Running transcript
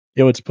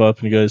Yo, what's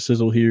poppin', guys?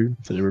 Sizzle here.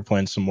 Today we're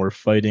playing some more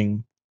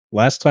fighting.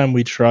 Last time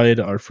we tried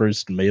our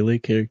first melee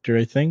character,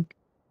 I think,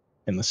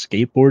 in the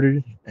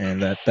skateboarder,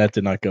 and that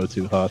did not go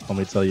too hot. Let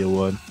me tell you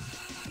what.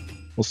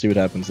 We'll see what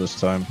happens this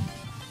time.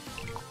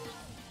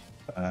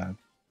 Uh,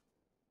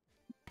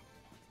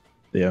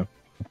 yeah,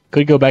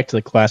 could go back to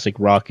the classic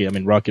Rocket. I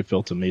mean, Rocket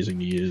felt amazing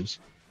to use.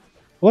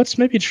 Let's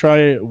maybe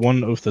try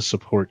one of the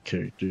support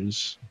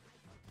characters.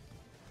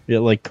 Yeah,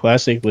 like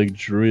classic, like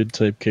druid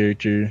type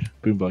character.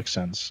 Boombox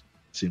sense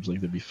seems like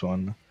that'd be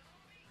fun.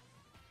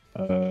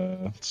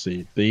 Let's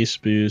see, base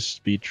boost,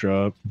 speed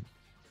drop.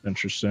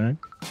 Interesting.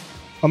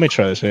 Let me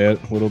try this hat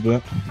a little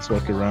bit. Let's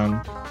walk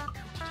around.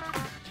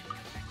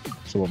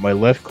 So my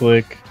left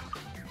click.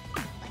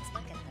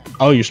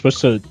 Oh, you're supposed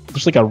to.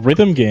 There's like a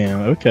rhythm game.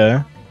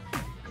 Okay.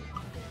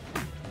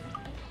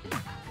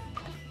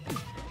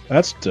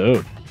 That's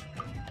dope.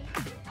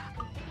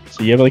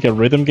 So you have like a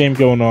rhythm game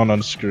going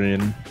on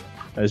screen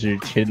as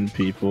you're hitting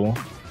people.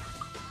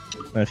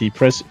 And if you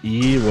press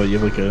E, well, you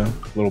have like a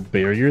little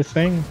barrier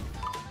thing.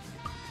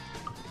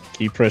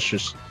 Key press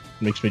just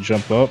makes me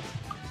jump up.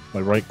 My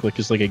right click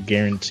is like a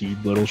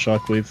guaranteed little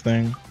shockwave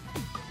thing.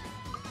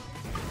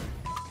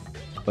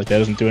 Like that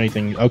doesn't do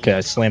anything. Okay,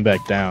 I slam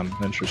back down.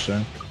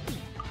 Interesting.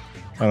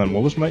 And then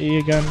what was my E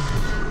again?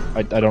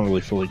 I don't really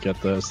fully get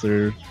this.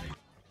 There.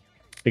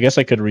 I guess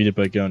I could read it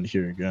by going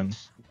here again.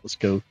 Let's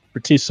go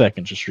for 2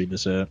 seconds. Just read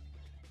this out.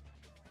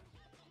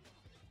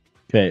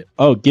 Okay.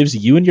 Oh, it gives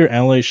you and your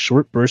allies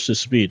short bursts of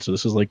speed. So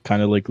this is like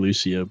kind of like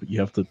Lucio, but you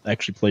have to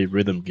actually play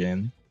rhythm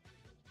game.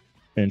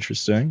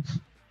 Interesting.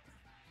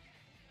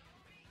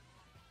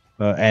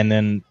 And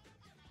then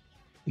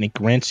it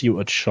grants you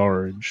a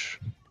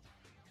charge.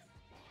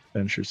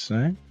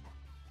 Interesting.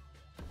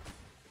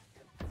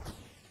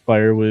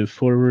 Fire wave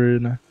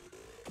forward.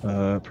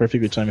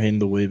 Perfectly timed hitting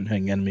the wave and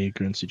hitting enemy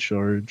grants you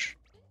charge.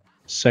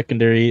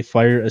 Secondary,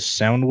 fire a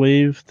sound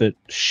wave that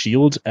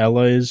shields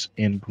allies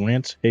and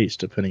grants haste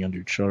depending on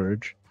your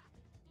charge.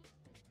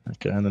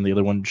 Okay, and then the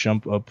other one,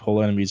 jump up,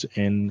 pull enemies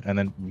in, and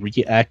then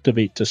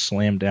reactivate to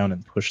slam down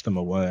and push them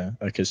away.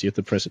 Okay, so you have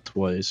to press it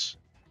twice.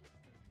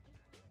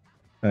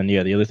 And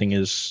yeah, the other thing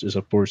is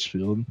a force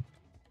field.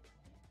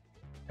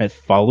 It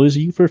follows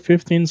you for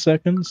 15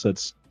 seconds.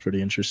 That's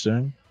pretty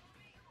interesting.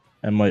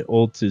 And my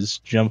ult is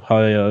jump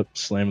high up,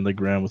 slam the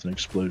ground with an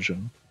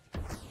explosion.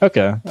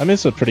 Okay, I mean,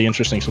 it's a pretty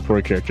interesting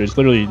support character. It's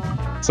literally,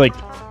 it's like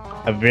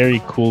a very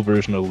cool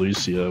version of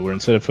Lucio, where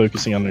instead of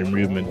focusing on your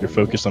movement, you're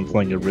focused on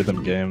playing a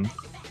rhythm game.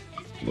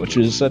 Which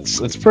is,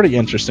 that's pretty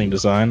interesting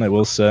design, I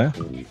will say.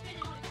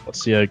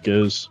 Let's see how it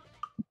goes.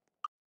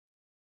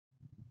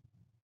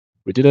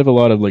 We did have a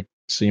lot of, like,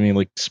 seeming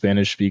like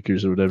Spanish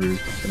speakers or whatever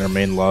in our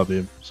main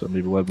lobby, so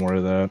maybe we'll have more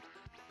of that.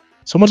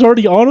 Someone's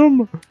already on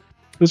him?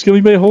 There's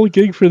gonna be my whole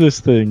gig for this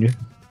thing.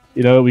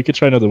 You know, we could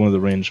try another one of the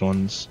range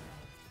ones.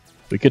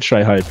 We could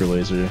try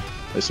Hyperlaser.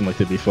 They seem like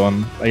they'd be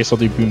fun. I guess I'll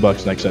do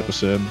Boombox next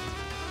episode.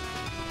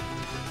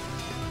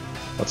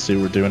 Let's see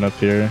what we're doing up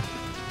here.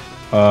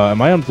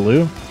 Am I on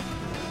blue?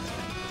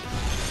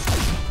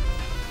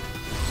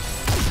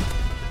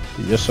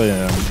 Yes, I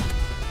am.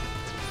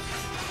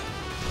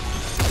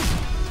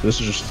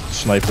 This is just a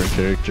sniper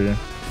character.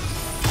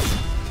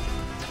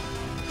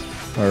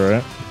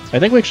 Alright. I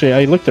think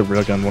I looked at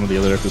Railgun one of the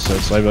other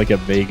episodes, so I have like a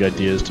vague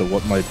idea as to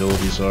what my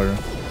abilities are.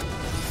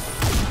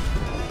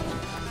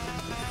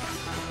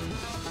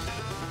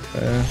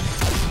 Okay.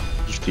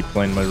 Just keep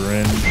playing my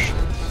range.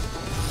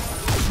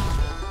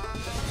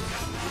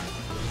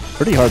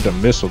 Pretty hard to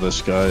miss with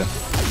this guy.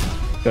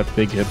 Got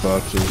big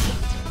hitboxes.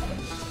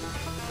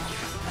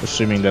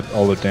 Assuming that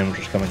all the damage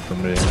was coming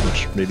from me,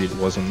 which maybe it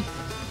wasn't.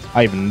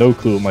 I have no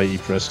clue what my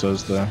E-press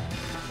does though.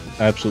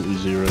 Absolutely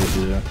zero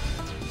idea.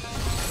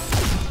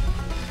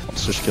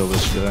 Let's just kill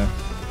this guy.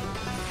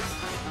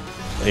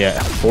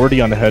 Yeah,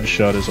 40 on the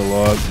headshot is a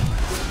lot.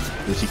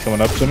 Is he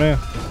coming up to me?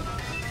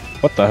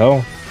 What the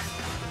hell?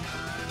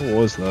 What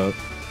was that?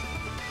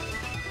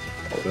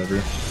 Whatever.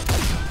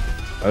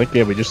 I think,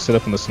 yeah, we just sit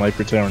up in the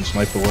sniper tower and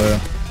snipe away.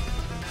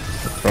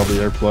 That's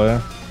probably our play.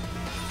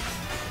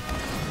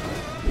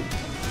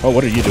 Oh,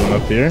 what are you doing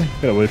up here?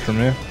 Get away from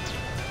me.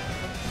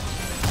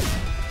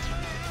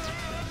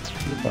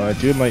 I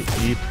do my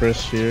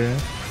E-press here.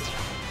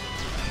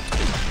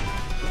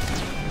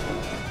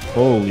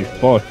 Holy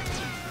fuck.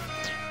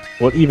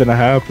 What even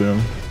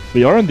happened?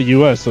 We are in the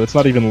US, so it's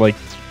not even like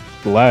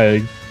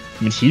lag.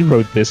 I mean, he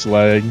wrote this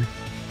lag,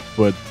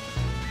 but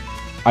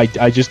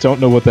I just don't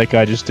know what that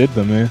guy just did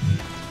to me.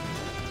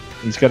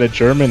 He's got a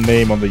German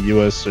name on the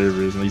US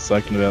servers, and he's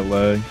talking about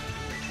lag.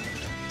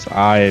 So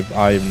I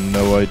have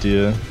no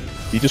idea.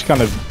 He just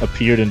kind of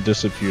appeared and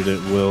disappeared at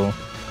will.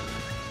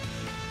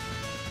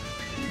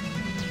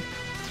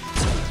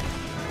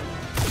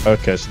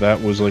 Okay, so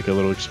that was like a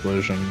little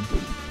explosion.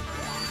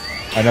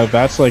 I know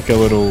that's like a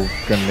little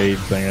grenade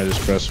thing I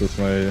just pressed with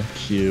my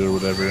Q or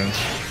whatever.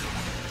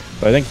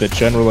 But I think the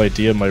general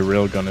idea of my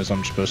railgun is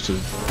I'm supposed to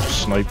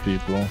snipe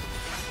people.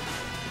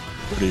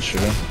 Pretty sure.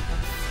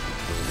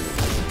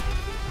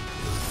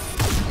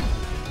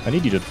 I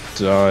need you to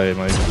die,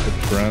 my good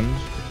friend.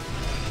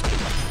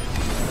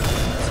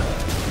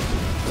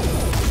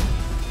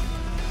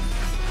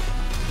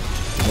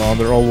 Come on,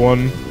 they're all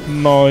one.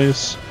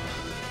 Nice.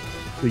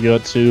 We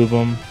got 2 of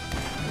them.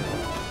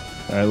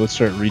 Alright, let's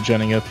start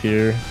regenning up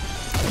here,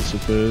 I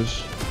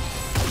suppose.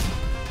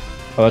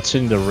 Oh, that's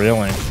hitting the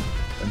railing.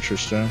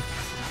 Interesting.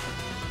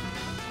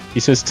 He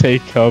says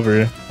take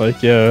cover.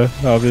 Like, yeah,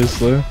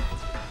 obviously.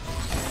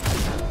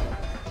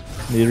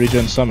 Need to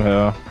regen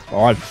somehow.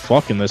 Oh, I'm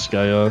fucking this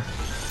guy up.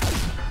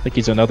 I think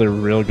he's another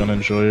railgun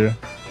enjoyer.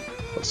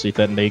 Let's see if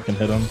that nade can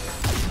hit him.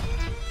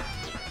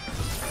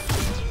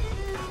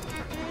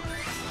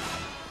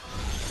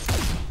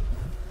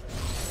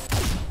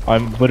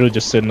 I'm literally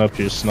just sitting up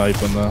here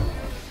sniping though.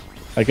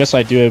 I guess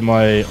I do have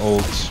my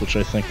ults, which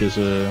I think is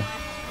a...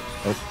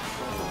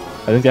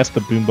 Oh. I think that's the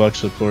boombox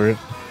support.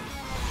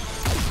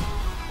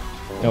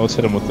 Yeah, let's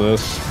hit him with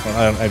this.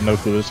 I have no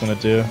clue what it's gonna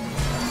do.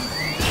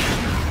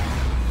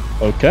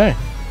 Okay.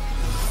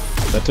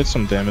 That did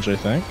some damage, I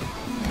think.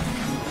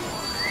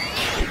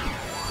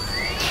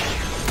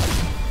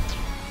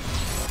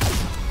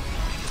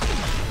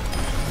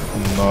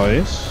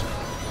 Nice.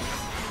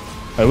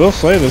 I will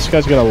say this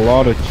guy's got a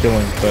lot of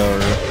killing power.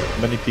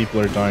 Many people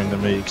are dying to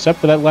me, except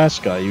for that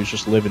last guy. He was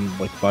just living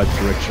like 5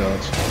 direct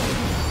shots.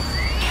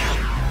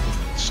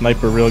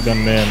 Sniper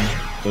railgun man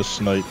does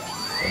snipe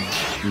and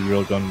do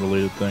railgun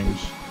related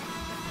things.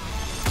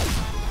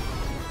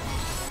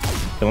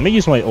 Okay, let me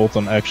use my ult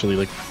on actually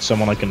like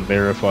someone I can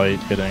verify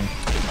hitting.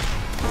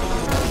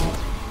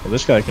 Well,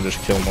 this guy can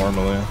just kill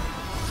normally.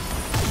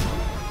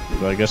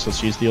 But I guess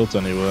let's use the ult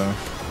anyway.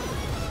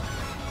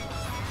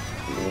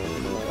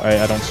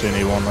 I don't see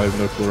anyone, I have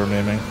no clue I'm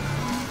aiming.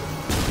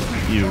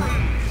 You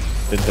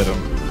didn't hit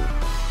him.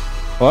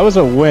 Well, that was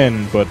a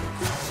win, but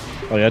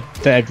like,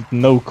 I had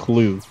no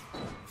clue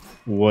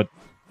what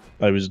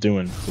I was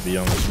doing, to be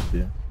honest with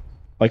you.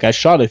 Like, I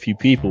shot a few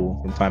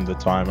people from time to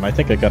time, and I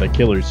think I got a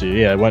kill or 2.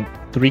 Yeah, I went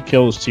 3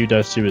 kills, 2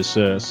 deaths, 2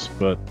 assists,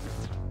 but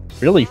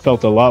really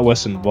felt a lot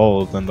less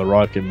involved than the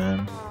Rocket Man,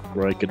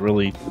 where I could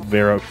really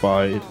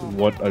verify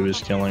what I was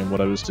killing,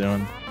 what I was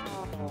doing.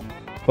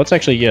 Let's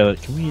actually, yeah,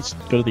 can we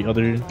go to the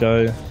other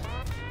guy?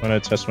 I'm gonna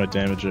test my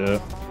damage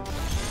out.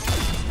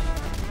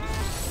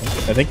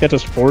 I think that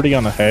does 40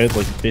 on the head,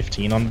 like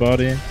 15 on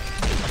body.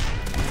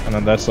 And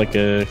then that's like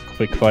a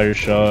quick fire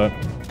shot.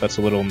 That's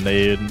a little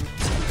nade.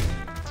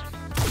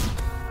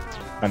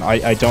 And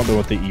I don't know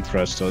what the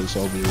E-press does,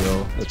 I'll be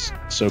real. It's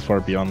so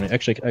far beyond me.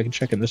 Actually, I can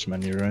check in this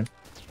menu, right?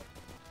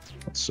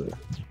 Let's see.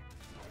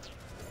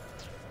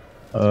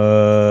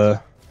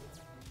 The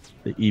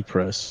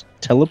E-press.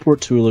 Teleport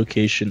to a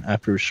location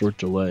after a short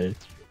delay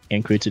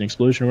and creates an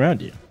explosion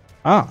around you.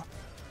 Ah!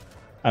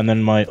 And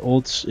then my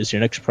ult is your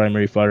next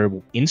primary fire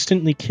will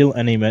instantly kill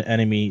any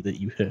enemy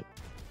that you hit.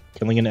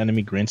 Killing an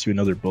enemy grants you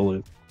another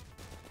bullet.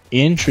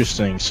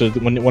 Interesting. So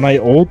when I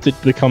ult,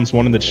 it becomes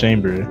one in the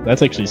chamber.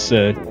 That's actually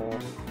sick.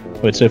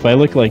 Wait, so if I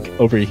look like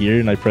over here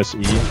and I press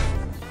E,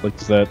 like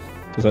does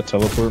that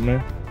teleport me?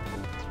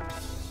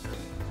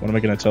 What am I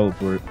gonna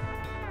teleport?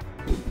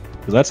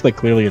 Because that's like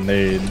clearly a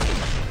nade.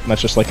 And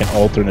that's just like an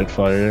alternate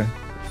fire.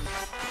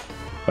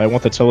 But I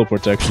want the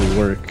teleport to actually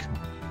work.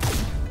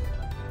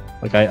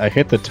 Like I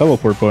hit the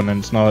teleport button and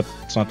it's not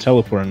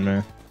teleporting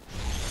me.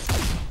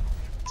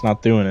 It's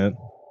not doing it.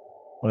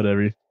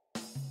 Whatever.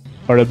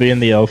 Part of being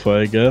the alpha,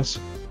 I guess.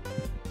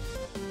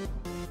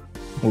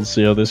 We'll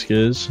see how this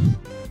goes.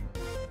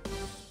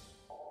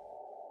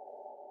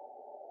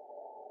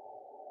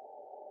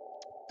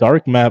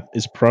 Dark map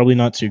is probably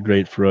not too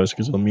great for us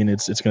because it'll mean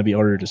it's gonna be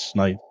harder to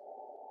snipe.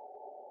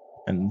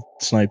 And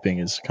sniping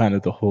is kind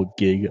of the whole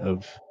gig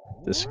of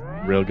this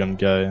railgun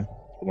guy,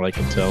 from what I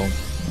can tell.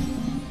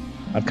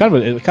 I'm kind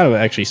of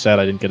actually sad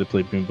I didn't get to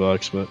play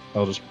Boombox, but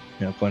I'll just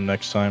play him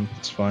next time.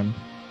 It's fine.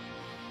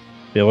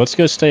 Yeah, let's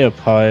go stay up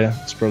high.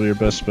 It's probably your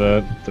best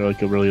bet. Throw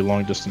like a really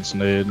long distance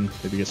nade,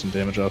 maybe get some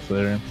damage off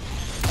there.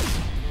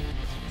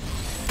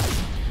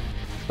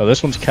 Oh,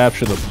 this one's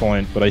capture the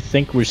point, but I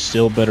think we're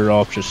still better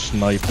off just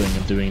sniping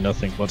and doing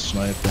nothing but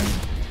sniping.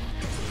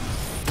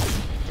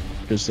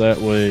 Because that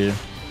way,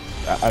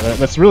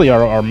 that's really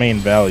our main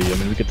value. I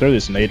mean, we could throw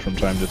this nade from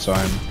time to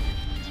time.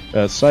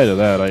 Outside of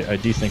that, I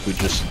do think we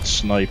just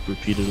snipe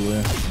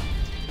repeatedly.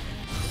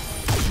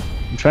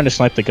 I'm trying to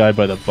snipe the guy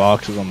by the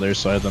boxes on their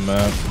side of the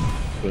map,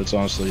 but it's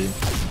honestly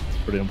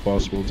pretty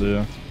impossible to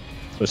do.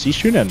 Oh, is he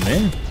shooting at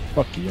me?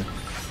 Fuck you.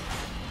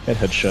 That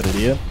headshot,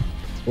 idiot.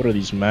 What are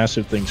these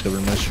massive things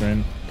covering my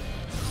screen?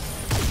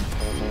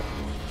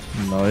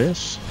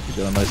 Nice.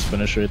 You got a nice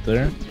finish right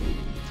there.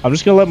 I'm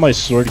just gonna let my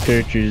sword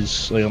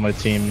characters, like on my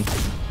team,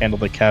 handle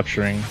the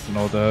capturing and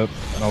all that,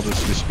 and I'll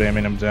just be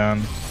spamming them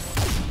down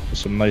with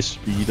some nice,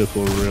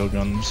 beautiful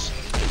railguns.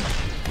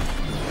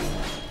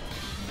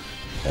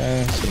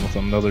 Okay, so with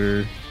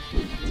another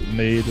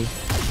nade.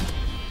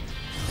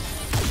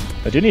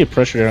 I do need to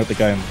pressure out the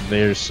guy on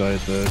their side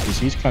though, because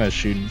he's kind of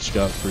shooting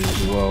scot-free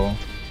as well.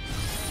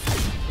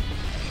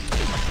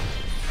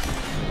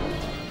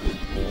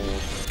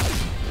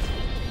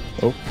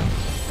 Oh,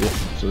 yeah,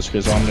 so this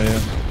guy's on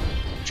me.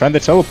 Trying the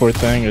teleport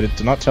thing, it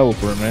did not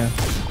teleport, man.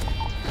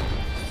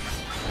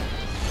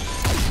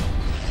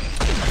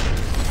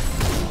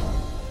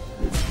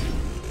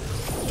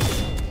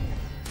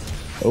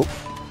 Oh,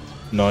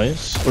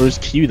 nice. Or is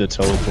Q the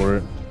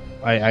teleport?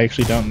 I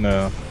actually don't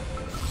know.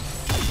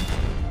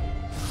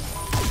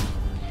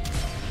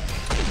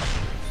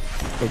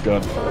 Oh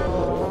god.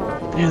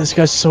 Dude, this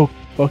guy's so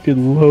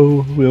fucking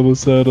low. We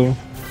almost had him.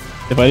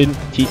 If I didn't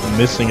keep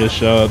missing a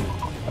shot,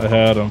 I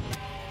had him.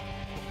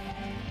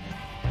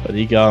 But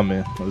he got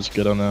me. I was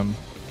good on him.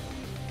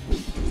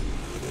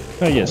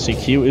 Oh yeah, see,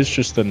 Q is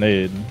just the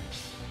nade.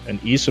 And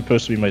E's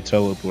supposed to be my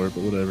teleport,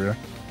 but whatever.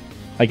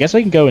 I guess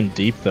I can go in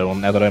deep though,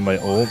 now that I have my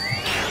ult.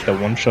 The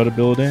one-shot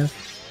ability.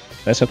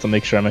 I just have to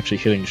make sure I'm actually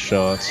hitting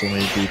shots. Let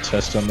me do a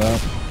test on that.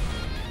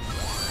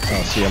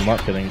 Oh, see, I'm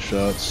not hitting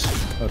shots.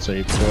 That's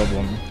a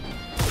problem.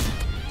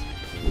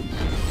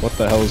 What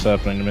the hell is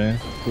happening to me?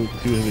 Who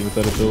hit me with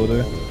that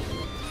ability?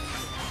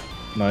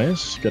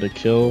 Nice. Got a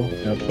kill.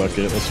 Yeah, fuck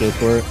it. Let's go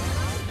for it.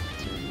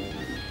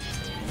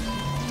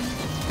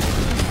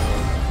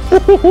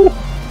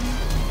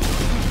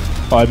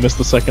 Oh, I missed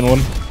the second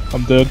one.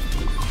 I'm dead.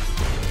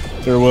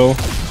 Farewell.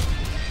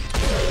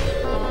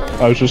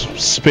 I was just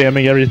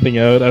spamming everything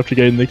out after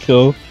getting the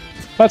kill.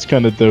 That's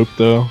kind of dope,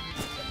 though.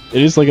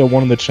 It is like a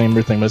one in the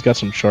chamber thing, but it's got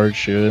some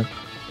charge to it.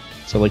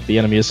 So, like, the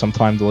enemy has some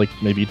time to, like,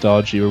 maybe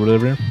dodge you or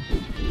whatever.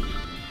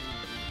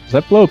 Does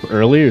that blow up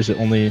early, or is it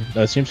only...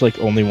 it seems like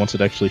only once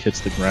it actually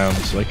hits the ground,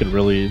 so I could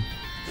really...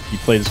 if you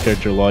play this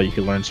character a lot, you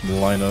could learn some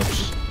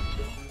lineups.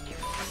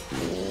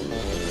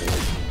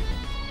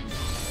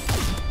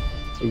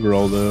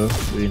 Overall, though,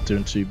 we ain't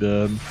doing too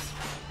bad.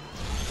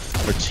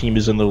 Our team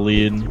is in the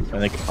lead. I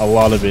think a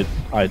lot of it,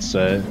 I'd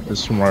say,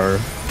 is from our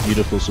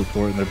beautiful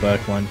support in their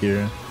backline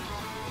here.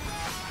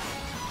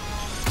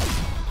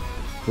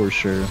 For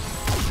sure.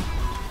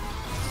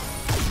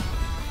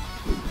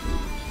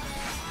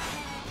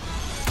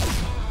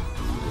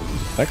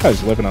 That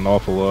guy's living an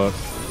awful lot.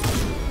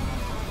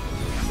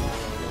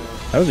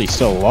 How is he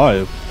still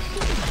alive?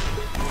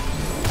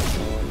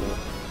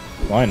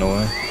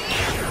 Finally.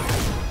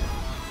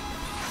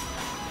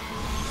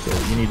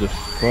 Yeah, you need to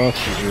fuck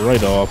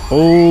right off.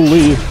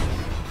 Holy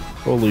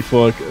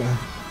fuck.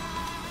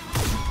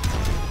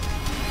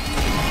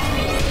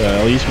 Yeah,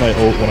 I'll use my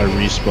ult when I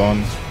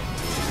respawn.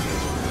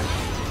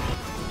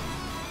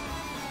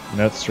 And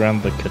that's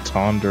around the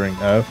Catan during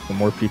F. The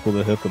more people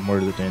that hit, the more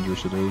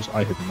dangerous it is.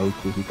 I have no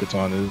clue who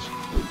Catan is.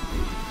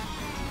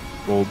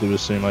 Bold to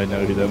assume I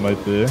know who that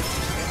might be.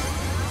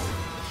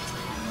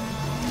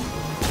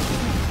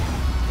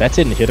 That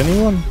didn't hit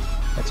anyone?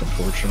 That's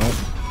unfortunate.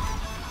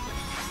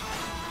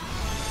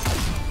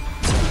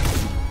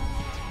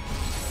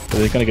 Are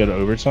they gonna go to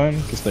overtime?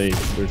 Because they're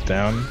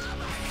down.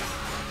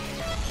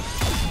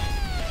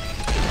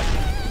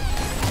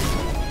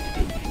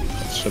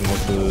 Let's hit him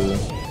with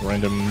the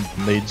random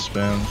nade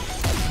spam.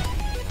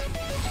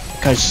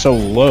 That guy's so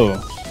low.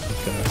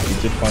 Okay,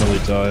 he did finally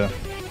die.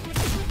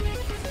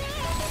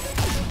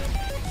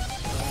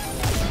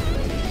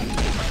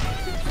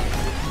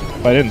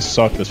 If I didn't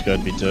suck, this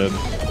guy'd be dead.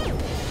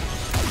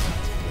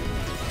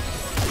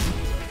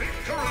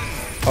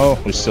 Oh,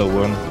 we still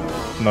win.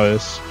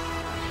 Nice.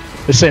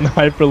 This ain't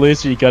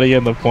Hyperlaser, you gotta get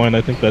in the point.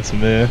 I think that's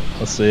me.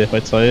 Let's see if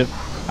I type.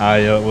 Ah,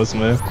 yeah, it was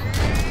me.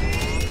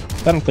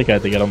 I don't think I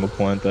had to get on the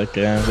point that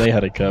game. They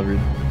had it covered.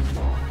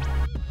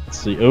 Let's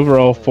see.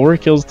 Overall, 4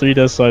 kills, 3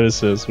 deaths, 5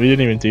 assists. We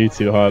didn't even do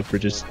too hot for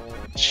just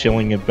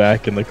chilling it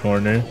back in the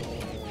corner.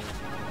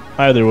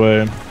 Either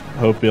way,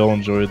 hope you all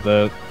enjoyed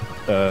that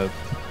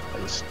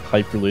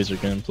Hyperlaser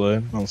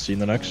gameplay. I'll see you in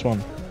the next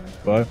one.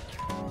 Bye.